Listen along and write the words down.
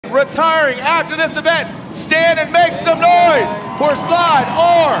retiring after this event, stand and make some noise for Slide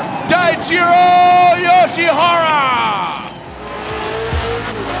or Daichiro Yoshihara!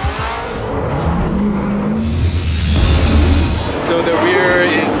 So the rear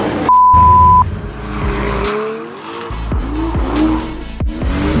is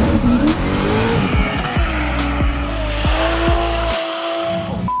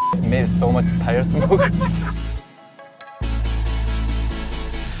made so much tire smoke.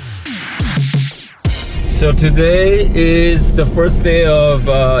 So today is the first day of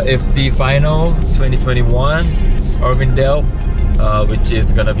FD Final 2021 Irwindale, which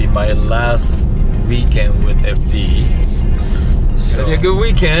is gonna be my last weekend with FD. So it'll be a good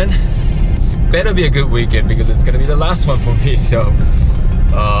weekend. Better be a good weekend because it's gonna be the last one for me. So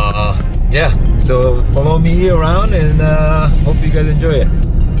yeah, so follow me around and hope you guys enjoy it.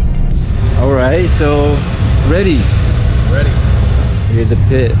 Alright, so ready. Here's the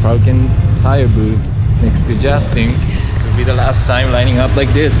pit, Falcon tire booth next to Justin. This will be the last time lining up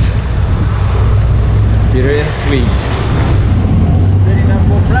like this. Peter and Sweet. Setting up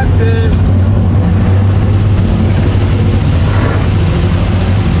for practice.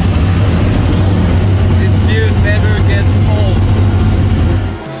 This view never gets old.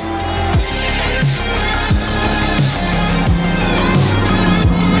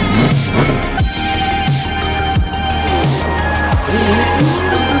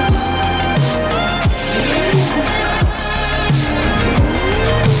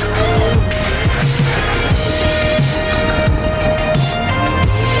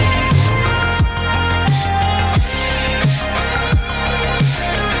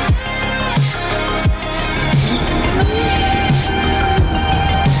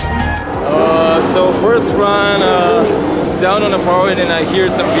 So first run down on the power and I hear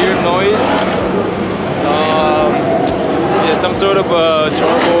some weird noise. Yeah, some sort of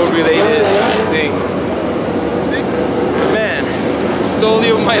turbo related thing. Man, story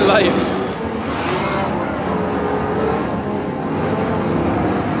of my life.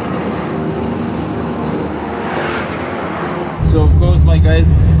 So of course my guys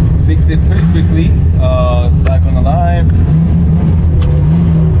fixed it pretty quickly. Back on the line.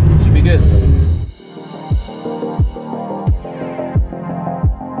 Should be good.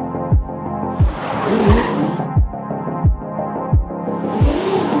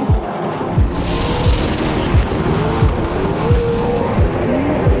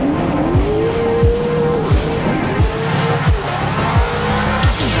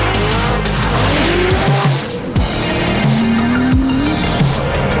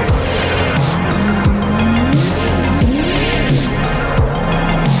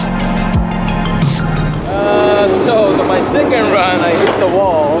 Second run, I hit the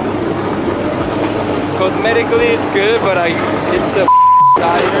wall. Cosmetically it's good, but I hit the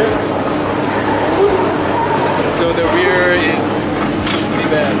tire. So the rear is pretty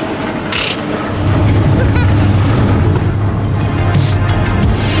bad.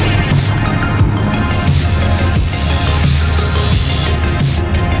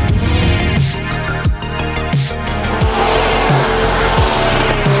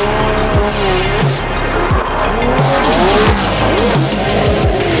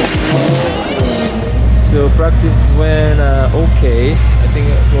 So practice went okay. I think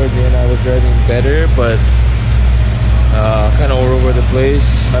towards the end I was driving better, but kind of all over the place.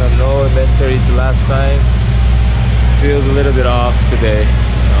 I don't know, inventory to last time. Feels a little bit off today.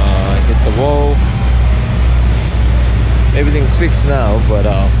 I hit the wall. Everything's fixed now, but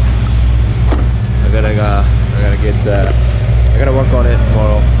I gotta get that. I gotta work on it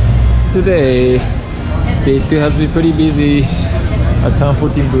tomorrow. Today, day 2 has been pretty busy at Town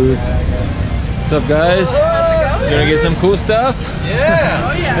 14 booth. What's up, guys? You gonna get some cool stuff? Yeah!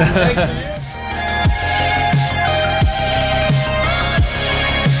 Oh yeah!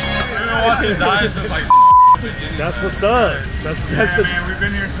 Watching dies is like That's what's up. That's the man, we've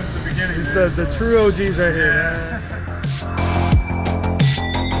been here since the beginning. It's the true OGs right here, man.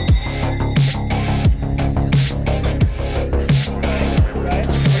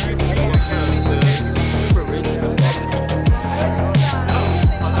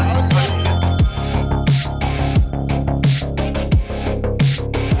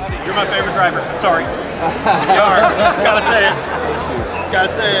 You're my favorite driver. Sorry. You are. Gotta say it.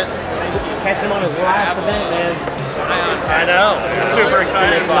 Gotta say it. Catch him on his last event, man. I know. Super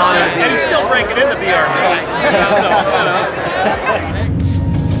excited about it. And he's still breaking into BRC.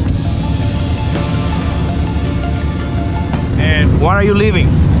 And why are you leaving?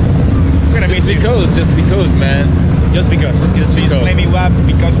 We're gonna Just because, man. Just because. Maybe what?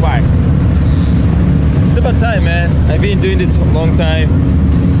 Because why? It's about time, man. I've been doing this for a long time.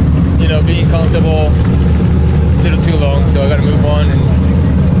 comfortable a little too long, so I gotta move on and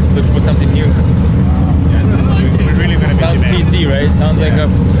look for something new. We're really gonna Sounds PC, right? Sounds like a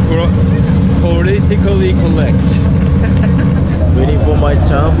politically correct. Waiting for my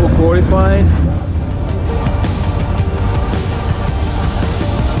time for qualifying.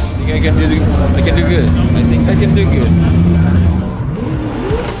 I think I can do good. I think I can do good.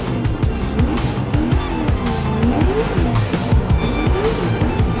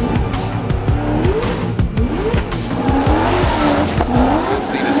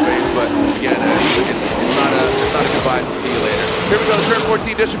 Here we go, turn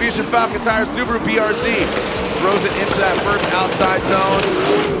 14 distribution, Falcon Tire, Subaru BRZ. Throws it into that first outside zone.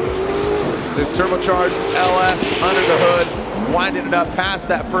 This turbocharged LS under the hood, winding it up past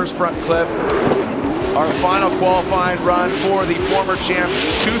that first front clip. Our final qualifying run for the former champ,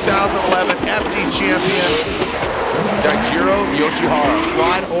 2011 FD champion, Daijiro Yoshihara.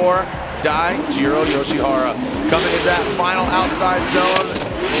 Slide or Daijiro Yoshihara. Coming in that final outside zone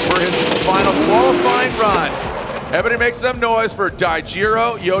for his final qualifying run. Everybody make some noise for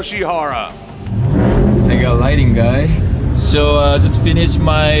Daijiro Yoshihara. I got a lighting guy. So just finished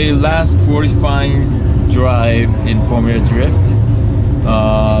my last qualifying drive in Formula Drift.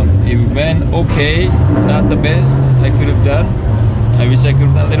 It went okay, not the best I could have done. I wish I could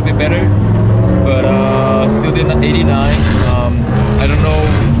have done a little bit better, but still did not 89. I don't know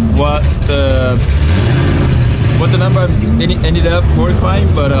what the number ended up qualifying,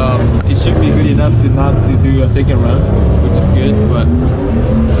 but it should be good enough to not to do a second run, which is good. But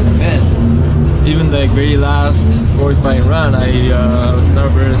man, even the very last qualifying run, I was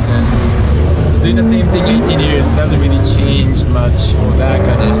nervous, and doing the same thing 18 years doesn't really change much for that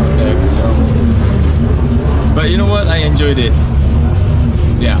kind of aspect. So, but you know what? I enjoyed it.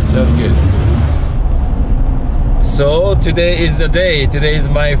 Yeah, that's good. So today is the day. Today is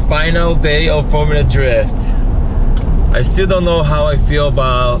my final day of Formula Drift. I still don't know how I feel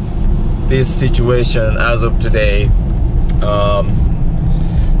about this situation as of today.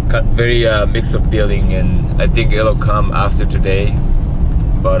 Very mixed up feeling, and I think it'll come after today.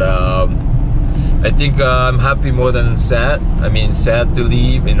 But I think I'm happy more than sad. I mean, sad to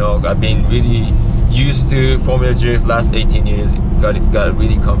leave. You know, I've been really used to Formula Drift last 18 years. Got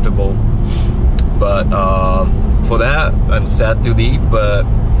really comfortable. But for that, I'm sad to leave. But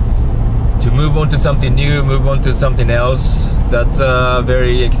to move on to something new, move on to something else, that's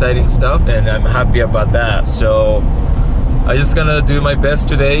very exciting stuff, and I'm happy about that. So I'm just gonna do my best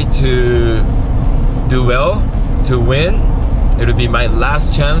today to do well, to win. It'll be my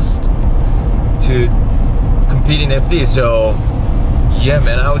last chance to compete in FD. So yeah,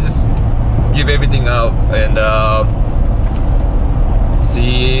 man, I'll just give everything out and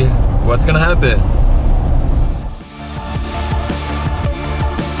see what's gonna happen.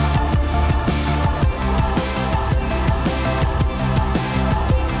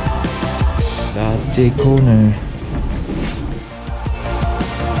 Last J corner.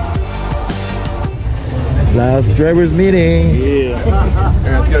 Last drivers meeting. Here,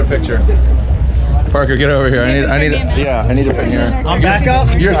 let's get a picture. Parker, get over here. I need a picture here. I'm back up.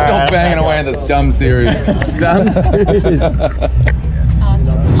 You're still banging away in this dumb series. Dumb series.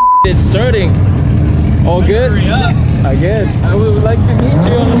 It's starting. All good? I guess. I would like to meet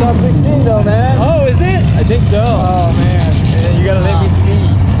you on the top 16 though, man. Oh, is it? I think so. Oh man. And you gotta let me see.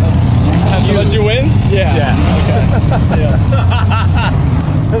 Have you let you win? Yeah. Yeah. Okay. Yeah.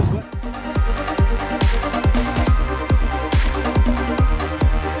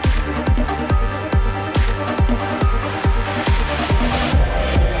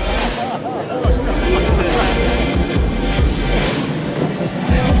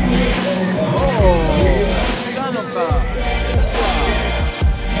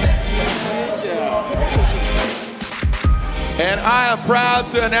 And I am proud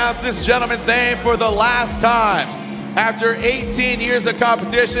to announce this gentleman's name for the last time. After 18 years of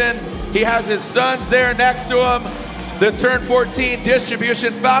competition, he has his sons there next to him. The Turn 14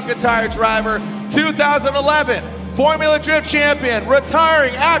 Distribution Falcon Tire driver, 2011 Formula Drift champion,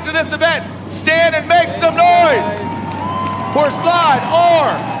 retiring after this event. Stand and make some noise for Slide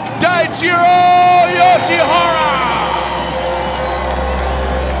or Daijiro Yoshihara.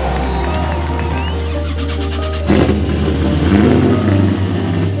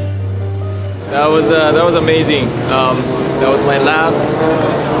 That was amazing. That was my last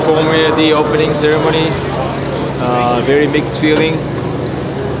Formula D opening ceremony. Very mixed feeling.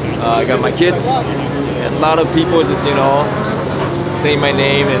 I got my kids and a lot of people just, you know, saying my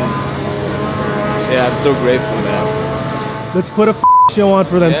name, and yeah, I'm so grateful, man. Let's put a show on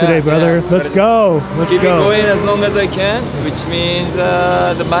for them today, brother. Yeah. Let's go. Let's Keep go. it going as long as I can, which means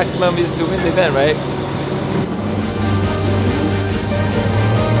the maximum is to win the event, right?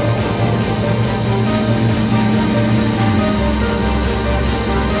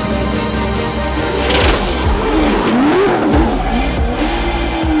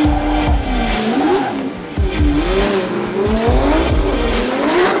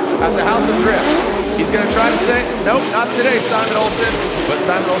 At the House of Drift. He's going to try to say, nope, not today, Simon Olsen. But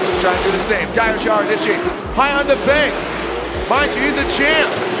Simon Olsen's trying to do the same. Yoshihara initiates high on the bank. Mind you, he's a champ.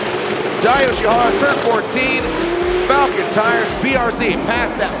 Yoshihara, turn 14. Falcon tires, BRZ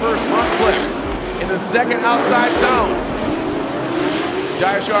past that first front flip in the second outside zone.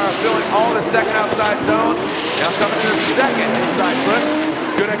 Yoshihara filling all the second outside zone. Now coming to the second inside flip.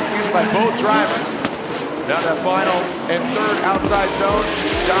 Good execution by both drivers. Now that final and third outside zone.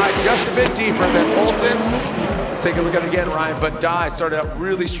 Dye just a bit deeper than Olsen. Take a look at it again, Ryan, but Dye started out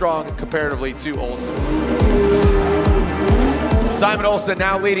really strong comparatively to Olsen. Simon Olsen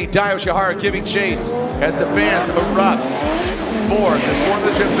now leading, Yoshihara giving chase as the fans erupt for this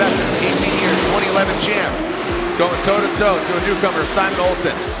Formula Drift veteran, 18 years, 2011 champ. Going toe-to-toe to a newcomer, Simon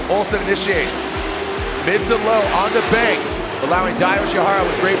Olsen. Olsen initiates, mid to low on the bank, allowing Yoshihara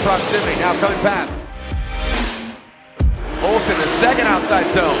with great proximity. Now coming past. Olsen, the second outside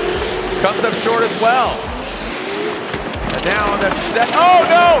zone, comes up short as well. And now on that set, oh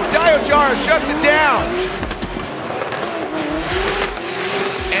no! Yoshihara shuts it down.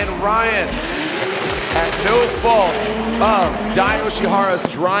 And Ryan, at no fault of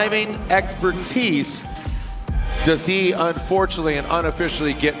Yoshihara's driving expertise, does he unfortunately and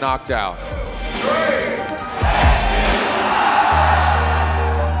unofficially get knocked out.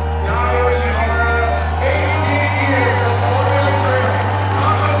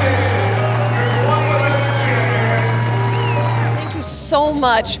 So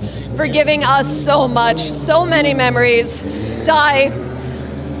much for giving us so much, so many memories. Dye,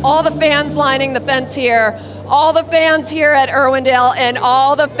 all the fans lining the fence here, all the fans here at Irwindale, and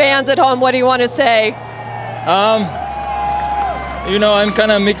all the fans at home, what do you want to say? You know, I'm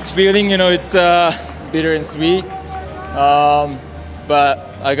kind of mixed feeling, you know, it's bitter and sweet. But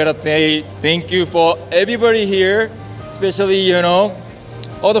I gotta say thank you for everybody here, especially, you know,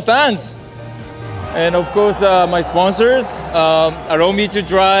 all the fans. And of course, my sponsors allow me to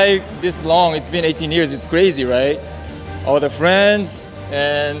drive this long. It's been 18 years, it's crazy, right? All the friends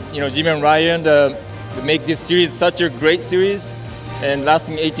and, you know, Jimmy and Ryan to make this series such a great series and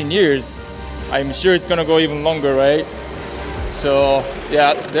lasting 18 years. I'm sure it's gonna go even longer, right? So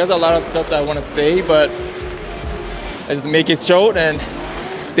yeah, there's a lot of stuff that I wanna say, but I just make it short, and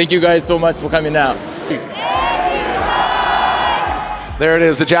thank you guys so much for coming out. There it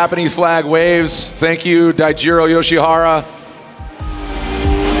is, the Japanese flag waves. Thank you, Daijiro Yoshihara.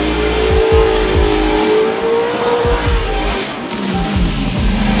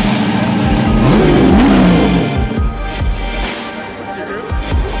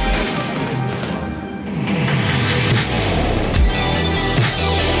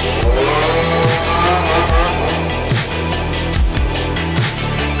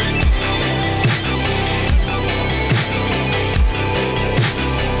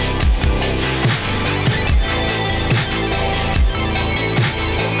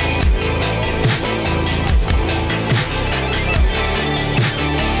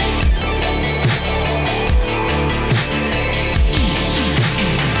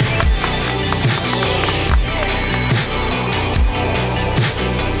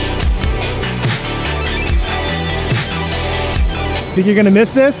 Think you're gonna miss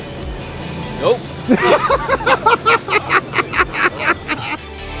this? Nope.